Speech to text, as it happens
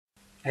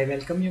I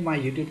welcome you my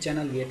YouTube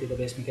channel where to the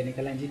best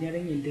mechanical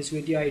engineering. In this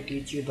video I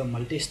teach you the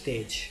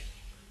multi-stage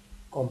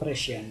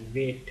compression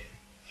with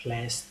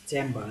flash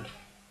chamber.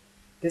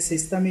 This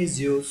system is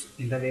used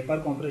in the vapor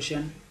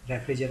compression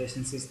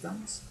refrigeration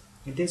systems.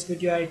 In this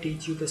video I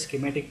teach you the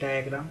schematic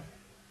diagram,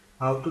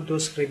 how to draw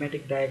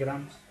schematic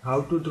diagrams,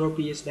 how to draw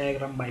pH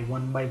diagram by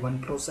one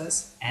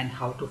process, and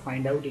how to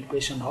find out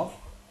equation of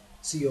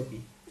COP.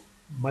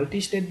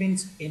 Multi-stage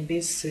means in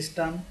this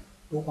system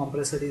two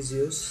compressor is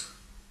used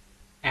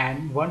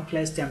and one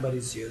flash chamber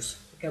is used.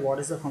 Okay, what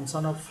is the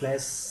function of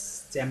flash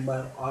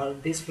chamber, or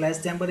this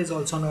flash chamber is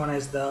also known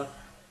as the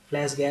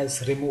flash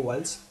gas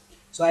removals.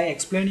 So I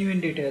explain you in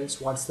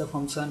details what's the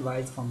function, why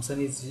its function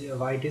is,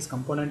 why this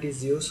component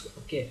is used.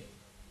 Okay,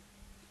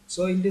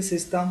 so in this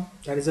system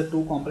there is a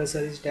two compressor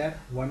is there,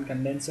 one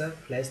condenser,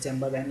 flash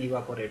chamber and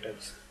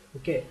evaporators.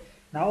 Okay,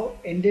 now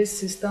in this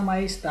system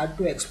I start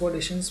to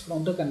exportations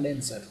from the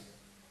condenser.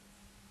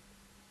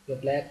 So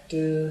let's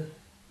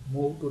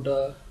move to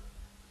the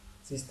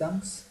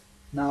systems.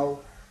 Now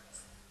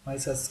I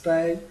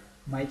subscribe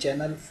my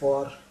channel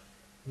for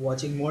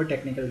watching more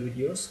technical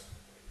videos.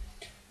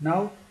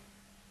 Now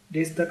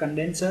this is the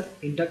condenser.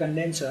 In the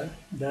condenser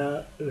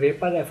the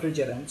vapor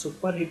refrigerant,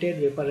 superheated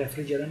vapor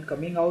refrigerant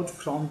coming out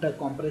from the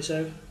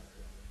compressor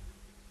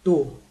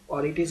 2,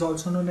 or it is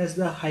also known as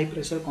the high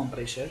pressure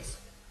compressors.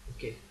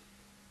 Okay,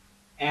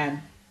 and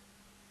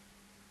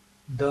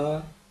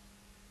the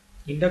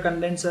in the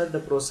condenser the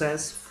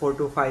process 4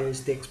 to 5 is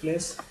takes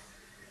place,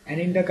 and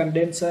in the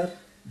condenser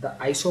the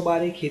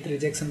isobaric heat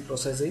rejection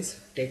process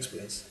takes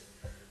place.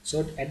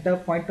 So at the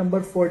point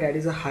number 4, that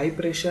is a high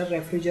pressure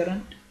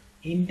refrigerant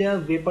in the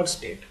vapor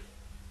state,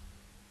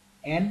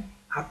 and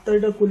after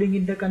the cooling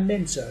in the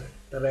condenser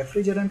the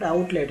refrigerant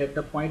outlet at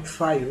the point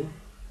 5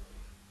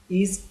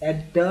 is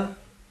at the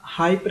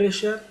high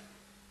pressure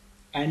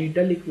and in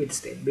the liquid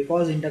state,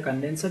 because in the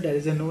condenser there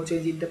is a no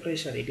change in the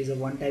pressure. It is a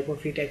one type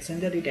of heat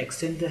exchanger. It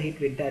exchanges the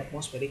heat with the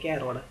atmospheric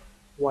air or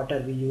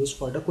water we use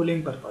for the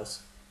cooling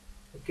purpose.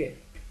 Okay,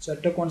 so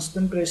at the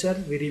constant pressure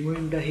we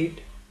removing the heat.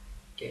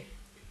 Okay,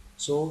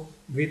 so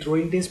we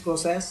drawing this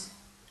process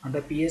on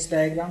the pH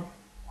diagram.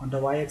 On the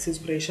y-axis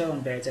pressure,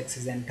 on the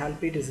x-axis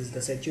enthalpy. This is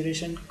the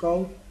saturation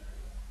curve,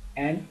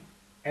 and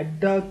at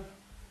the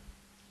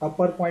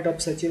upper point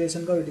of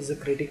saturation curve it is a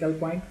critical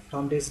point.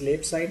 From this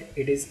left side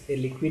it is a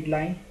liquid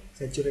line,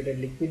 saturated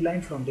liquid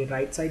line. From the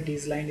right side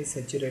this line is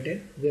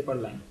saturated vapor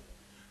line.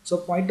 So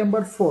point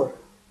number 4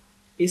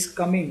 is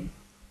coming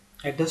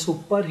at the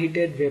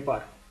superheated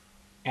vapor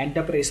and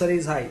the pressure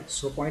is high.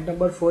 So point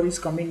number 4 is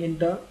coming in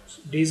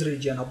this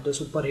region of the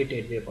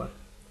superheated vapor.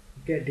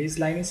 Okay, this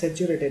line is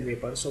saturated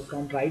vapor. So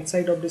from right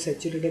side of the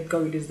saturated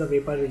curve it is the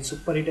vapor,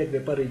 superheated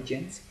vapor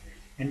regions,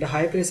 and the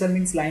high pressure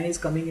means line is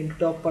coming into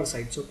the upper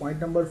side. So point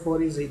number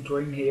 4 is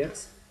drawing here,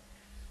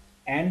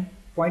 and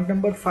point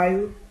number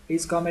 5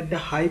 is come at the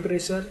high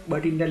pressure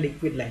but in the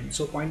liquid line.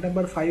 So point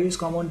number 5 is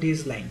come on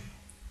this line,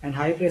 and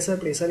high pressure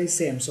is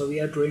same, so we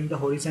are drawing the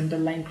horizontal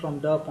line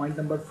from the point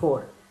number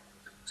 4.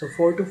 So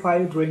 4 to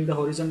 5 drawing the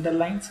horizontal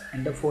lines,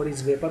 and the 4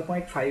 is vapor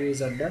point, 5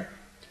 is at the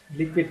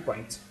liquid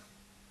points.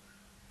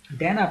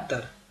 Then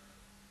after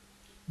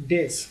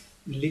this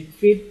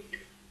liquid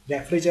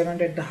refrigerant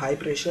at the high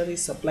pressure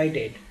is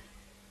supplied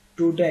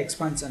to the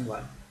expansion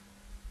valve.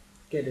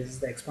 Okay, this is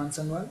the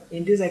expansion valve.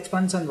 In this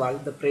expansion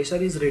valve the pressure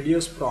is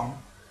reduced from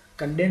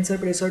condenser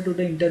pressure to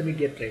the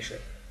intermediate pressure.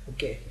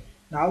 Okay,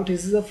 now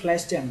this is a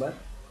flash chamber,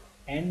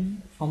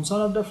 and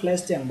function of the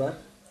flash chamber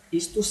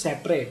is to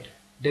separate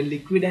the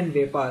liquid and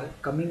vapor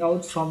coming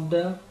out from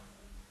the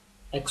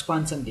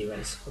expansion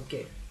device.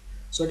 Okay,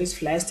 so this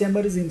flash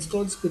chamber is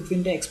installed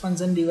between the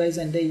expansion device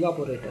and the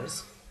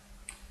evaporators,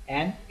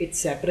 and it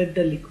separates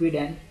the liquid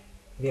and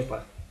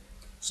vapor.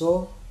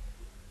 So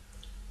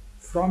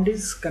from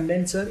this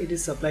condenser it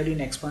is supplied in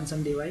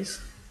expansion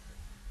device,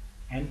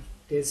 and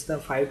this is the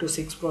 5 to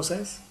 6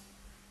 process.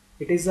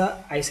 It is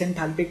a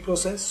isentropic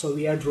process, so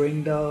we are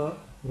drawing the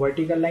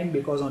vertical line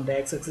because on the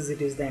x-axis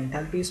it is the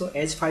enthalpy. So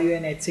H5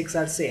 and H6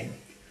 are same.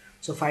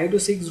 So 5 to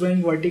 6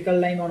 drawing vertical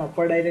line on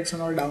upward direction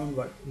or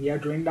downward. We are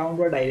drawing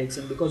downward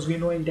direction because we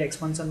know in the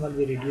expansion valve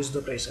we reduce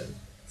the pressure.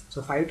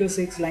 So 5 to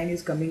 6 line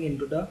is coming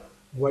into the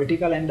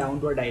vertical and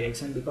downward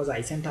direction because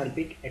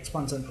isentropic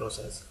expansion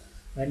process.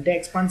 When the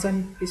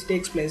expansion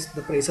takes place,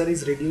 the pressure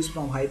is reduced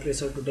from high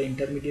pressure to the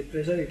intermediate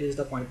pressure. It is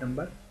the point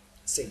number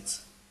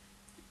 6.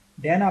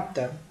 Then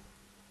after,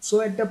 so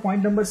at the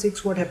point number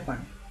 6 what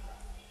happened?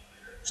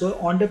 So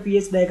on the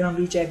pH diagram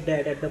we check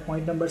that at the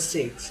point number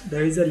 6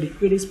 there is a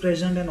liquid is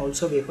present and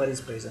also vapor is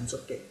present.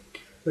 Okay,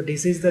 so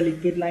this is the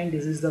liquid line,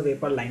 this is the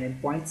vapor line,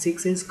 and point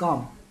 6 is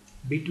come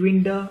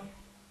between the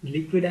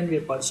liquid and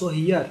vapor. So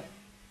here,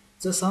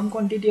 so some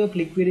quantity of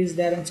liquid is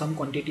there and some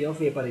quantity of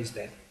vapor is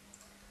there.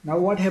 Now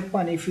what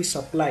happen if we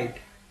supplied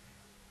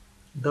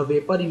the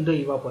vapor in the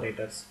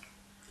evaporators?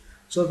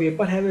 So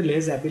vapor have a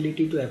less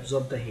ability to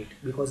absorb the heat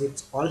because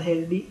it's all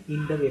healthy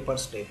in the vapor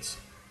states.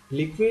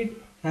 Liquid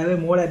have a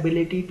more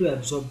ability to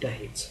absorb the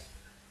heat.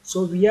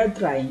 So we are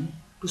trying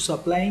to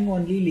supplying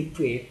only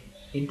liquid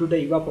into the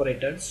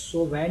evaporator.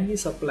 So when we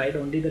supplied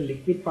only the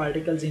liquid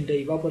particles in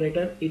the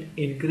evaporator, it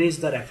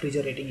increased the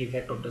refrigerating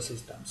effect of the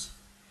systems.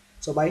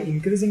 So by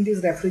increasing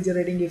this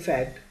refrigerating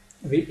effect,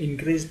 we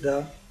increase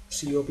the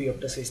COP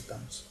of the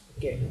systems.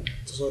 Okay,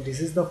 so this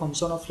is the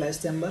function of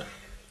flash chamber.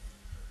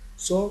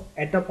 So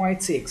at the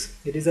point 6,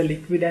 it is a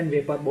liquid and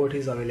vapor both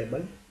is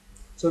available.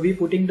 So we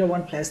putting the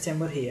one flash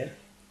chamber here.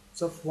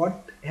 So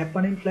what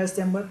happened in flash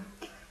chamber?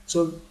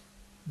 So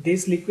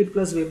this liquid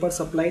plus vapor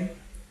supplied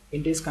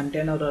in this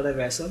container or the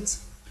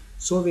vessels.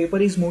 So vapor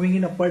is moving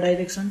in upper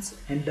directions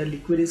and the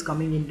liquid is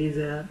coming in these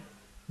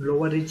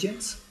lower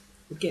regions.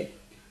 Okay,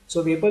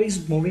 so vapor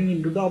is moving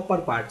into the upper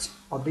parts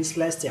of this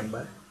flash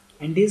chamber,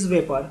 and this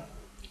vapor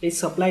is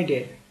supplied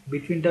here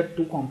between the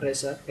two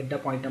compressors at the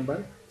point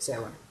number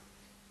 7.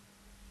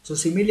 So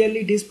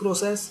similarly, this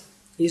process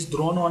is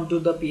drawn onto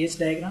the pH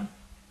diagram.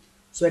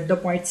 So at the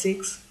point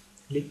 6,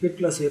 liquid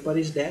plus vapor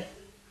is there.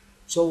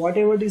 So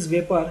whatever this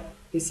vapor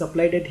is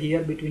supplied at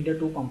here between the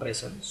two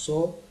compressors.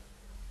 So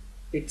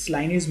its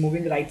line is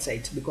moving right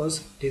sides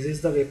because this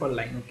is the vapor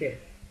line. Okay,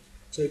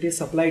 so it is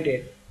supplied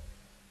here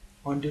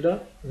onto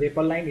the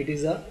vapor line. It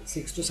is a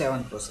 6 to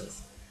 7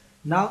 process.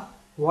 Now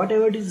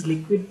whatever this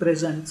liquid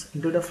presents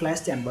into the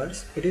flash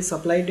chambers, it is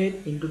supplied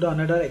it into the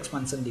another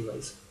expansion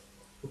device.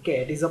 Okay,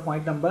 it is a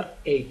point number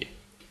 8.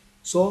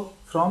 So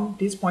from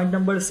this point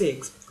number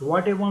 6,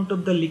 what amount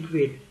of the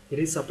liquid it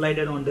is supplied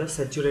on the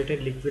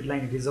saturated liquid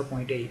line, it is a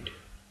 0.8.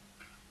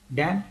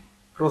 Then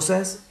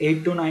process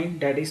 8 to 9,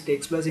 that is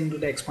takes place into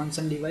the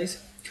expansion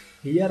device.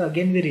 Here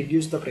again we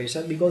reduce the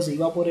pressure because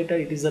evaporator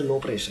it is a low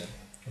pressure.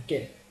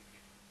 Okay,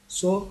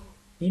 so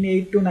in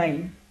 8 to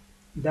 9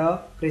 the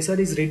pressure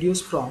is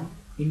reduced from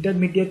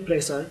intermediate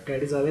pressure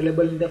that is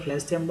available in the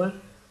flash chamber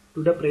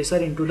to the pressure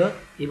into the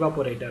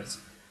evaporators.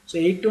 So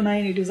 8 to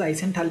 9 it is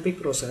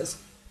isenthalpic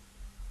process.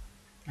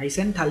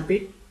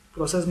 Isenthalpic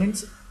process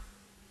means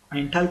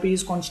enthalpy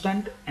is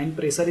constant and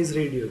pressure is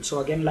reduced. So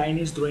again line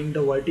is drawing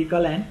the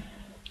vertical and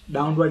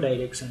downward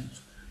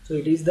directions. So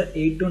it is the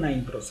 8 to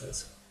 9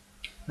 process.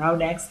 Now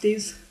next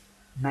is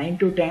 9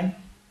 to 10.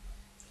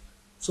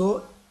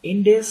 So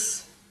in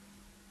this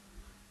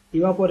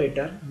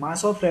evaporator,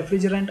 mass of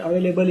refrigerant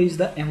available is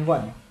the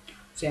M1.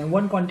 So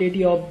M1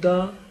 quantity of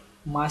the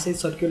mass is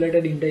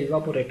circulated in the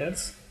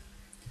evaporators,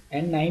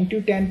 and 9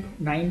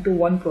 to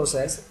 1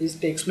 process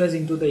takes place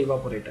into the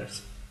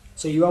evaporators.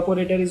 So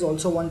evaporator is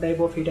also one type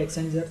of heat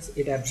exchangers.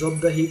 It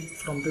absorbs the heat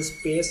from the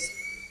space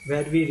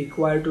where we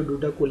require to do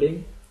the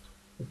cooling.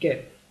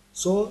 Okay,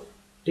 so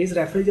this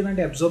refrigerant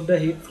absorb the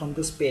heat from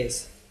the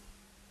space.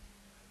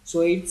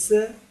 So it's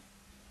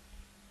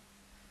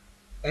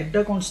at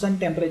the constant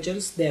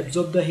temperatures they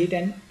absorb the heat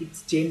and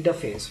it's change the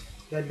phase.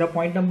 So at the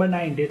point number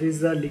 9 there is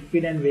the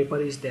liquid and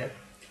vapor is there,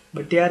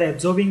 but they are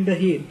absorbing the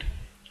heat.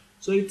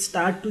 So it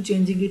start to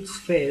changing its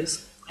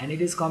phase and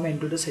it is come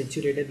into the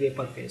saturated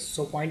vapor phase.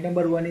 So point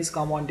number 1 is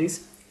come on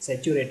this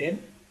saturated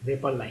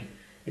vapor line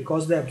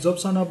because the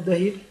absorption of the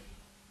heat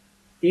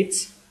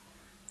it's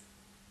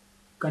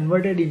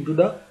converted into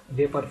the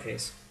vapor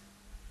phase.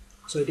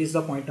 So it is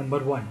the point number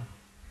 1.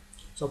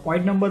 So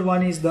point number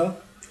 1 is the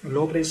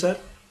low pressure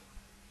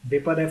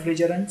vapor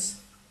refrigerants.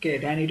 Okay,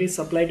 then it is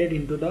supplied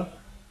into the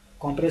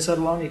compressor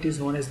 1. It is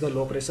known as the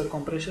low pressure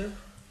compressor.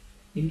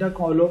 In the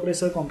low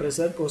pressure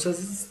compressor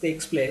processes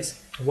takes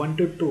place 1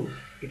 to 2.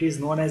 It is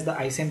known as the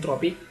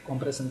isentropic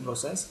compression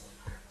process.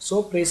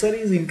 So pressure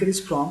is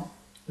increased from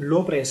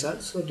low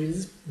pressure. So this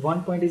is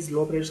 1 point is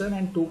low pressure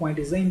and 2 point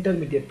is the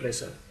intermediate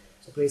pressure.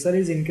 So pressure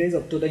is increased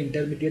up to the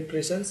intermediate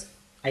pressures.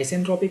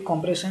 Isentropic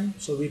compression.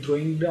 So we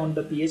drawing on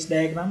the pH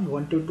diagram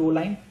 1 to 2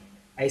 line.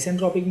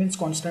 Isentropic means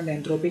constant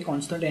entropy.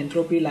 Constant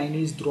entropy line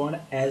is drawn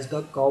as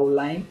the curve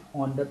line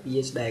on the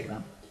pH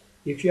diagram.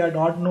 If you do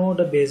not know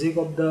the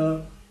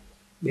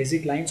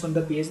basic lines on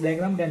the pH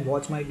diagram, then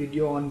watch my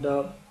video on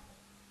the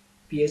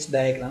pH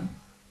diagram.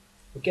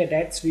 Okay,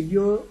 that's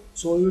video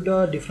show you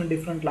the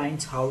different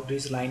lines how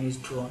this line is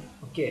drawn.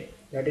 Okay,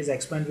 that is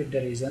explained with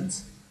the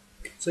reasons,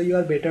 so you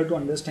are better to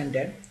understand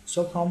that.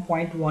 So from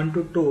point 1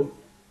 to 2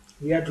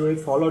 we are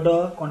follow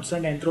the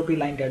constant entropy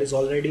line that is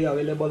already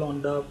available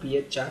on the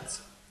pH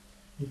charts.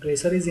 And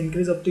pressure is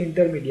increased up to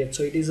intermediate,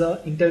 so it is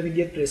a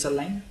intermediate pressure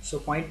line. So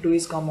point 2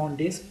 is come on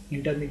this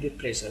intermediate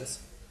pressures.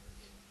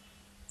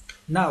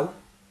 Now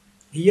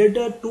here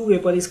the 2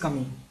 vapor is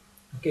coming.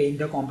 Okay, in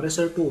the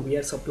compressor 2 we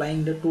are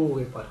supplying the 2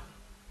 vapor.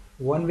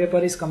 One vapor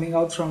is coming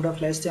out from the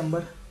flash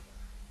chamber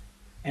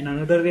and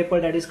another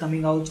vapor that is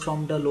coming out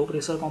from the low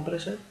pressure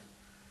compressor.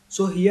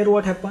 So here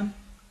what happened,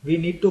 we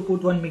need to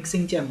put one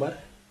mixing chamber.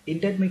 In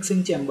that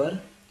mixing chamber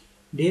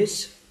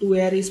this 2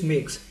 air is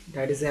mixed,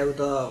 that is have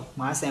the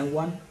mass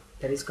M1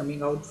 that is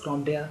coming out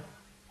from the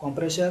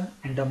compressor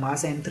and the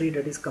mass M3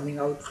 that is coming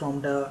out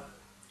from the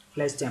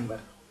flash chamber.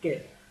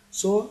 Okay,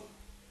 so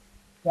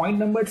point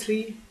number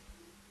 3,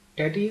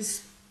 that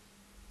is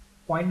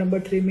point number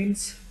 3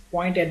 means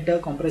point at the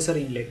compressor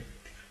inlet,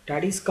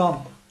 that is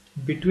come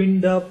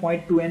between the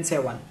point 2 and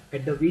 7,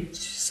 at the which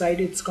side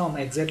it's come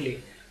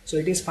exactly. So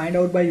it is find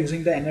out by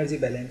using the energy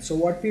balance. So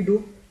what we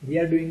do, we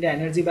are doing the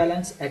energy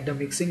balance at the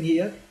mixing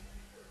here.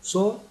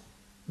 So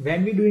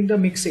when we doing the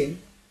mixing,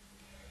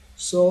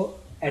 so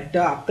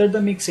after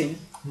the mixing,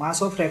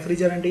 mass of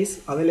refrigerant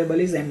is available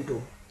is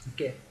M2.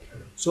 Okay,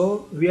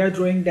 so we are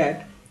drawing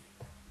that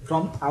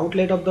from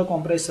outlet of the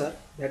compressor,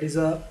 that is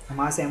a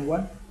mass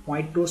M1,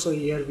 0.2, so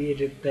here we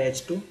did the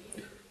H2.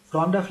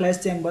 From the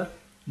flash chamber,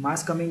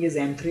 mass coming is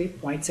M3,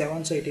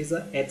 0.7, so it is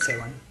a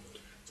H7.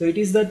 So it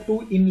is the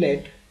two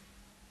inlet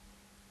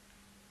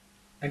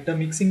at the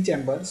mixing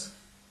chambers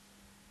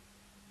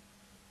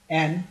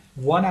and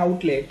one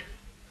outlet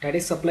that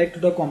is supplied to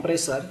the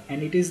compressor,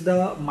 and it is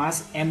the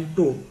mass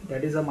M2,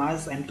 that is the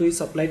mass M2 is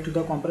supplied to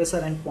the compressor,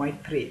 and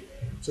 0.3,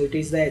 so it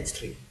is the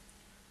H3.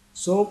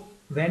 So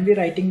when we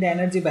writing the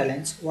energy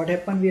balance, what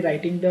happen, we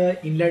writing the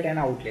inlet and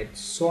outlet.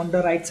 So on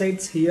the right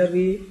sides here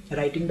we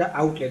writing the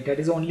outlet, that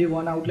is only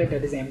one outlet,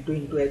 that is M2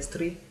 into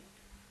H3,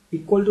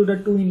 equal to the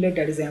two inlet,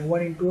 that is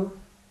M1 into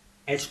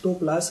H2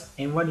 plus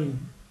M3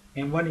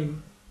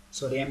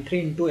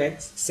 into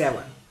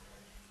H7.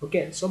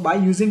 Okay, so by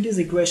using these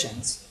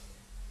equations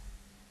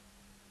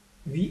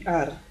we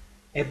are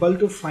able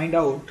to find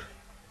out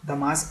the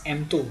mass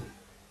M2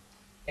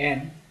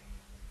 and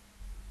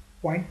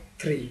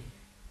 0.3.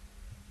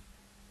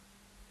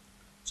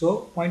 So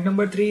point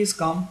number 3 is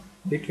come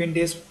between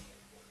this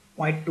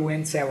 0.2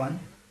 and 7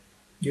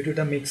 due to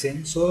the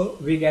mixing. So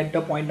we get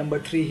the point number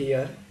 3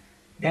 here.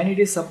 Then it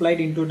is supplied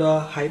into the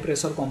high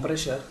pressure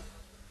compressor.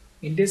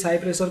 In this high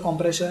pressure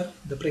compressor,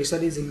 the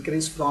pressure is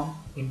increased from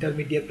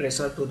intermediate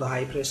pressure to the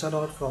high pressure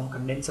or from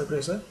condenser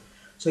pressure.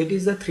 So it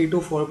is the 3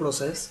 to 4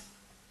 process.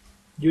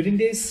 During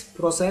this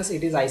process,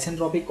 it is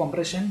isentropic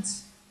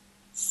compressions,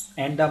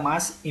 and the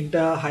mass in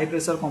the high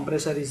pressure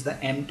compressor is the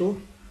M2.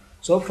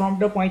 So from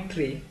the point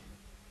 3,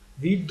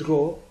 we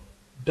draw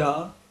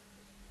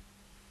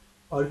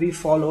we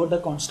follow the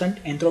constant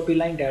entropy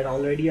line that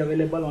already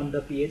available on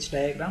the pH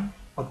diagram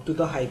up to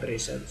the high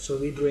pressure. So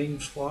we drawing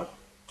for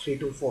 3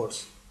 to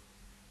 4s.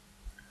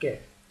 Okay,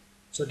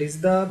 so this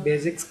is the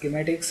basic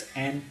schematics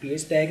and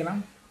pH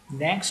diagram.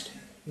 Next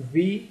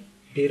we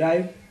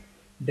derive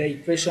the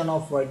equation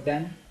of work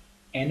done,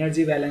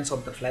 energy balance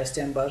of the flash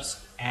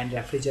chambers, and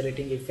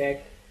refrigerating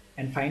effect,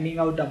 and finding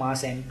out the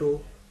mass M2,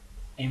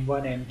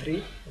 M1,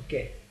 M3.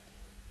 Okay,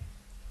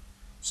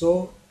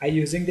 so I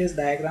using this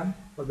diagram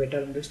for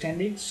better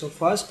understanding. So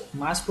first,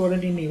 mass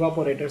product in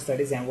evaporators,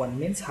 that is M1,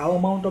 means how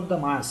amount of the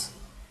mass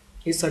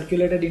is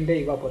circulated in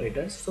the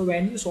evaporators. So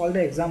when you solve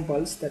the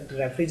examples, that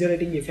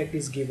refrigerating effect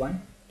is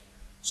given.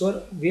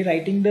 So we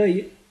writing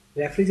the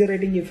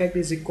refrigerating effect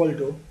is equal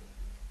to,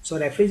 so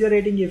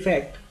refrigerating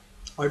effect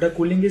or the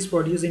cooling is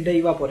produced in the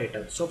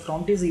evaporator. So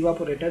from this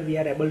evaporator we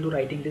are able to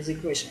writing these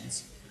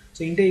equations.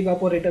 So in the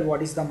evaporator,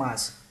 what is the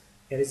mass?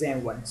 Here is the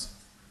M1s.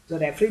 The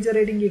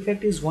refrigerating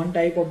effect is one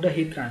type of the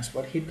heat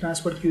transport. Heat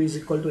transport Q is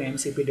equal to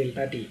mCp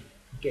delta T.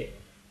 Okay,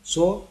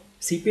 so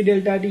Cp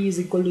delta T is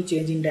equal to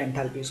change in the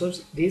enthalpy. So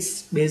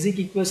this basic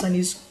equation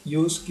is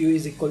used, Q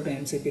is equal to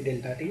mCp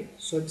delta T.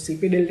 So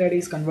Cp delta T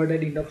is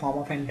converted in the form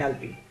of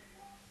enthalpy.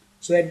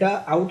 So at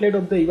the outlet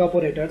of the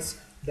evaporators,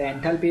 the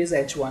enthalpy is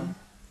H1,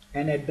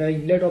 and at the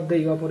inlet of the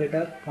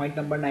evaporator, point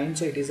number 9,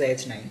 so it is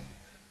H9.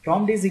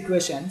 From these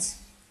equations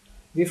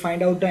we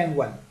find out the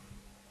M1.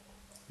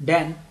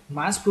 Then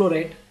mass flow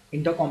rate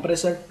in the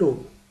compressor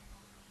 2,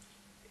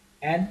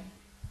 and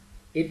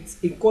it's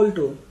equal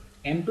to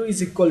M2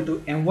 is equal to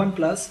M1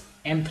 plus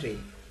M3.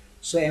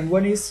 So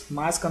M1 is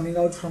mass coming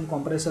out from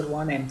compressor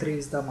 1, M3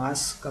 is the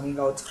mass coming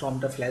out from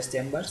the flash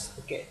chambers.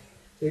 Okay,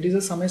 so it is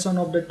a summation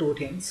of the two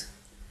things.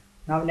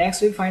 Now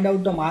next we find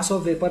out the mass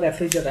of vapor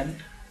refrigerant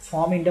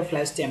formed in the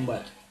flash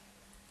chamber.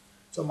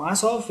 So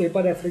mass of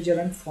vapor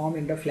refrigerant formed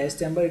in the flash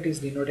chamber, it is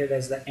denoted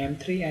as the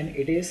M3, and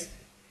it is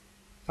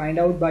find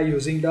out by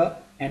using the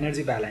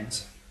energy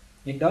balance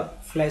in the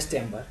flash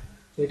chamber.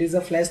 So it is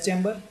a flash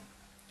chamber.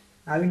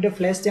 Now in the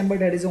flash chamber,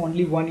 there is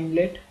only one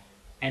inlet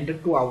and the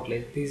two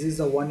outlets. This is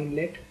the one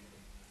inlet,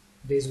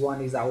 this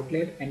one is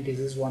outlet, and this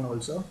is one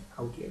also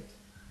outlet.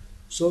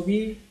 So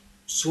we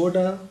show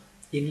the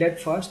inlet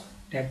first,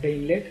 that the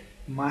inlet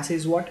mass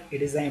is what?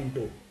 It is the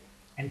M2,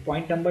 and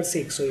point number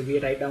 6, so we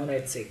write down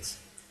at 6.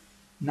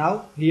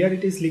 Now here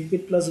it is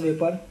liquid plus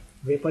vapor.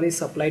 Vapor is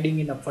supplied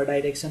in upward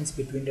directions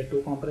between the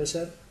two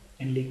compressor,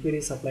 and liquid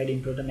is supplied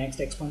into the next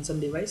expansion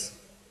device.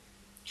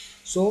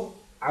 So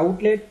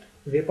outlet,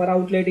 vapor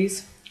outlet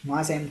is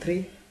mass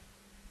M3,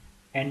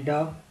 and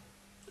the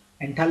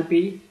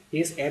enthalpy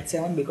is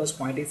H7 because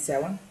point is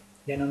 7.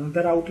 Then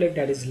another outlet,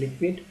 that is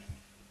liquid,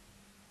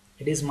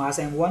 it is mass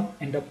M1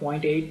 and the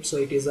point 8, so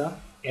it is a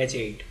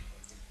H8.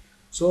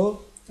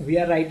 So we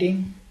are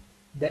writing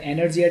the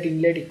energy at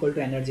inlet equal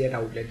to energy at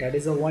outlet, that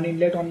is a one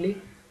inlet only,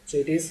 so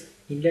it is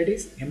inlet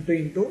is M2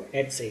 into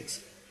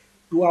H6,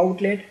 two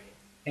outlet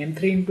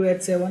M3 into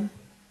H7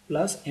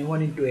 plus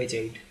M1 into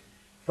H8.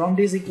 From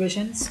these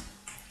equations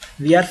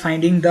we are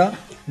finding the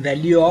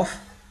value of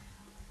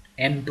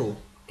M2.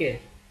 Okay,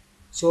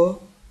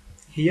 so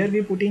here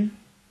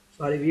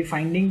we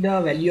finding the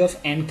value of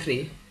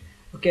M3.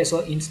 Okay,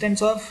 so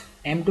instance of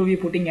M2 we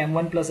putting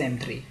M1 plus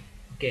M3.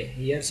 Okay,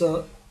 here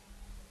so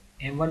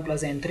M1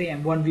 plus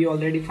M3, M1 we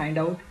already find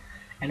out,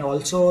 and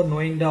also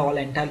knowing the all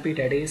enthalpy,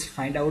 that is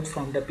find out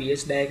from the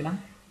pH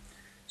diagram.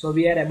 So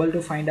we are able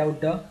to find out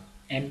the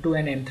M2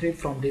 and M3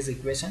 from these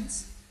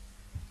equations.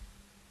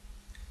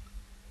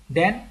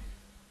 Then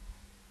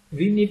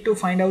we need to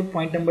find out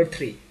point number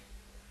 3.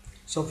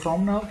 So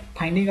from now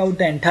finding out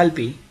the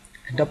enthalpy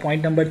at the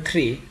point number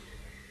 3,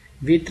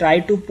 we try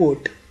to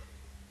put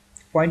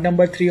point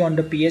number 3 on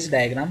the pH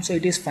diagram. So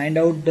it is find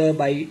out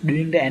by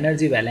doing the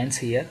energy balance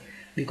here,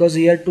 because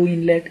here 2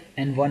 inlet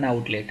and 1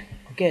 outlet.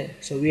 Okay,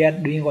 so we are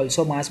doing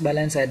also mass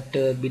balance at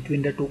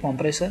between the two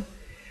compressor.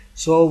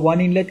 So one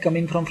inlet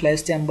coming from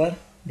flash chamber,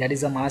 that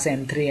is a mass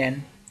M3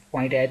 and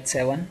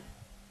 0.87.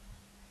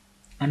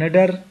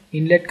 Another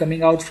inlet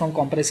coming out from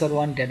compressor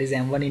 1, that is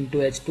M1 into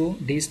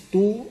H2. These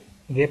two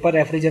vapor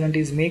refrigerant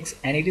is mixed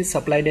and it is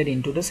supplied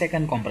into the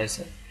second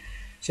compressor.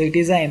 So it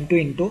is a M2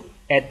 into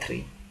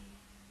H3.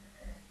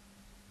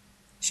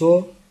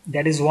 So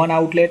that is one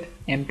outlet,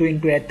 M2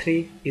 into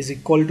H3 is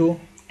equal to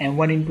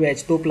M1 into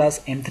H2 plus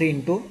M3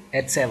 into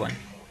H7.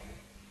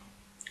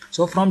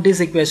 So from this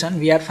equation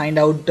we are find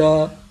out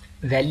the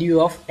value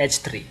of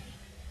H3,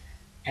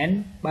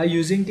 and by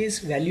using this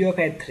value of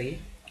H3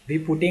 we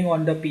putting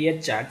on the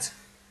pH charts.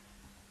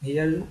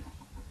 Here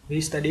we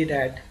study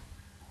that,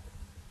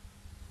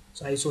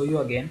 so I show you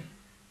again.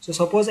 So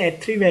suppose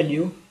H3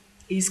 value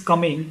is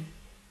coming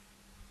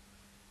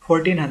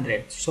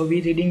 1400, so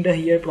we reading the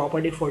here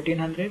property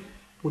 1400,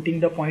 putting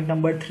the point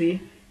number 3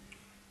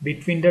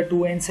 between the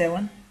 2 and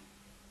 7,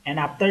 and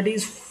after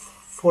this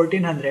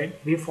 1400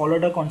 we follow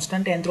the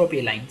constant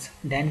entropy lines,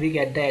 then we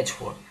get the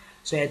H4.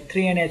 So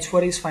H3 and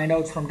H4 is find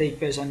out from the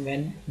equation.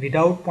 When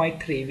without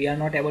point 3 we are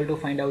not able to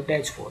find out the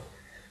H4.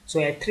 So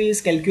H3 is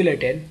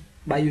calculated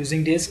by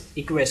using these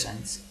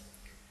equations,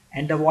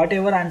 and the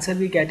whatever answer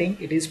we getting,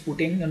 it is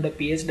putting on the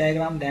pH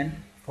diagram,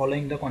 then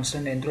following the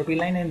constant entropy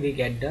line, and we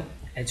get the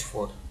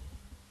H4.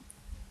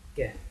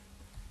 Okay,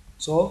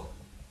 so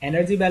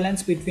energy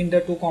balance between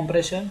the two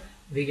compression,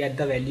 we get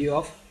the value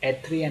of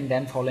H3 and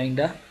then following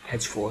the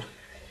H4.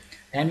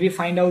 Then we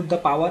find out the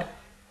power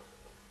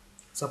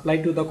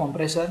supplied to the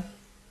compressor.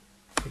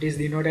 It is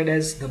denoted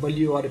as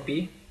W or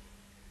P.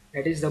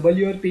 That is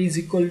W or P is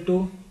equal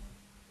to,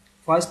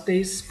 first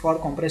is for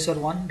compressor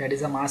 1, that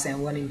is a mass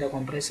M1 in the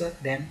compressor,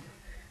 then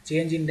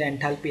change in the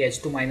enthalpy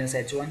H2 minus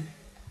H1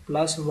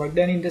 plus work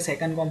done in the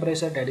second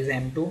compressor, that is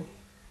M2,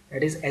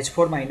 that is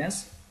H4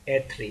 minus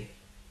H3.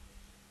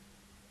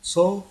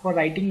 So for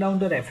writing down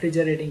the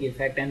refrigerating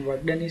effect and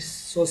work done is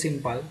so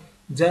simple,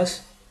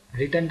 just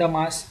return the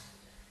mass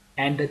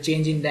and the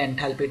change in the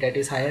enthalpy, that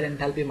is higher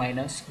enthalpy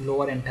minus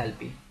lower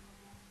enthalpy.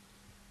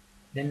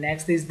 Then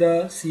next is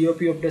the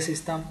COP of the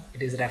system,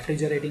 it is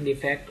refrigerating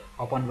effect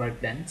upon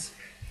work done.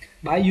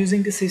 By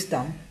using the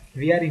system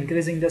we are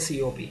increasing the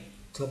COP.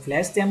 So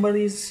flash chamber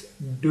is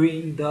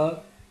doing the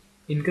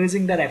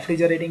increasing the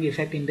refrigerating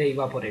effect in the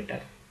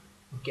evaporator.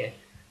 Okay,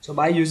 so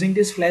by using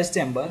this flash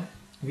chamber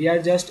we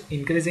are just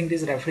increasing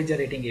this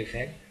refrigerating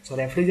effect. So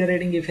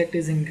refrigerating effect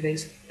is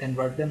increased, then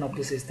work done of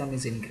the system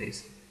is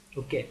increased.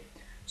 Okay,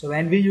 so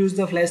when we use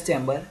the flash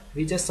chamber,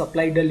 we just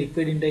supply the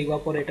liquid in the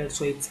evaporator,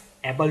 so it's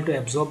able to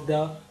absorb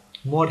the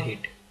more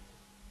heat.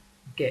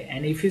 Okay,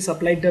 and if we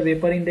supply the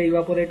vapor in the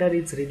evaporator,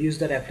 it's reduce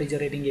the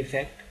refrigerating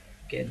effect.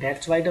 Okay,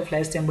 that's why the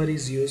flash chamber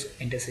is used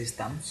in the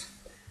systems.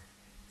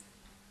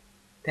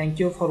 Thank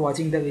you for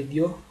watching the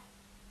video.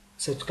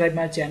 Subscribe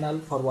my channel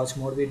for watch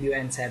more video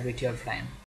and share with your friend.